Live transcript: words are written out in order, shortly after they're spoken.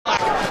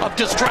of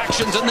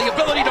distractions and the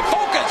ability to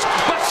focus.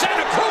 But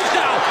Santa Cruz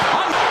now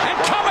and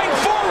coming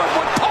forward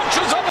with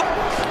punches of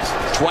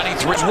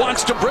 23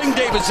 wants to bring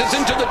Davis's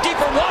into the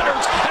deeper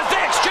waters as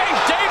they exchange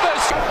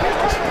Davis.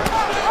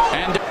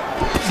 And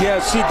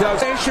yes, he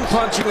does. Nation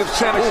punching of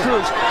Santa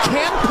Cruz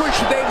can push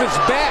Davis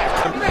back,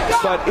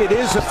 but it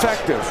is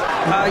effective.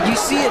 You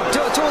see a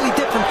totally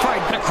different fight.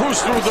 Santa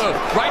Cruz through the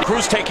right.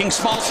 Cruz taking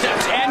small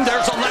steps, and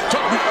there's a left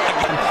hook.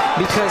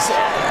 Because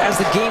as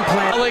the game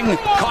plan,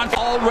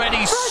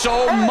 already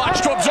so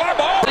much to absorb.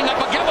 Up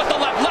again with the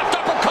left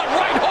uppercut,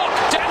 right hook.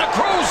 Santa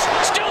Cruz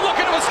still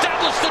looking to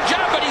establish the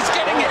jab, but he's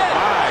getting hit.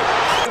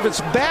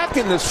 Davis back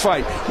in this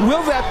fight.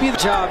 Will that be the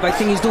job? I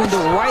think he's doing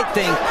the right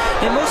thing.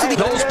 And most of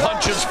those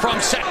punches from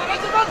Santa.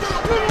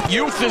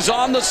 Youth is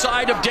on the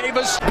side of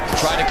Davis.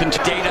 Try to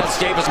contain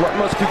Davis. What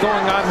must be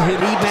going on here?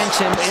 He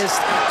mentioned is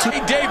to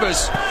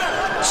Davis.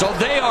 So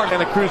they are.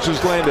 Santa Cruz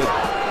has landed.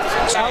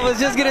 I was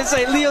just going to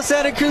say, Leo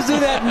Santa Cruz do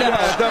that? No.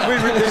 Yeah, that'd be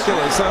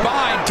ridiculous. Huh?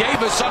 By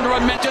Davis under a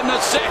minute in the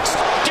sixth.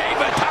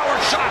 David power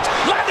shot.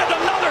 Landed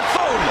another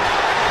phone.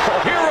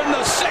 Here in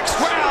the sixth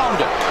round.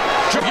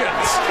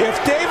 If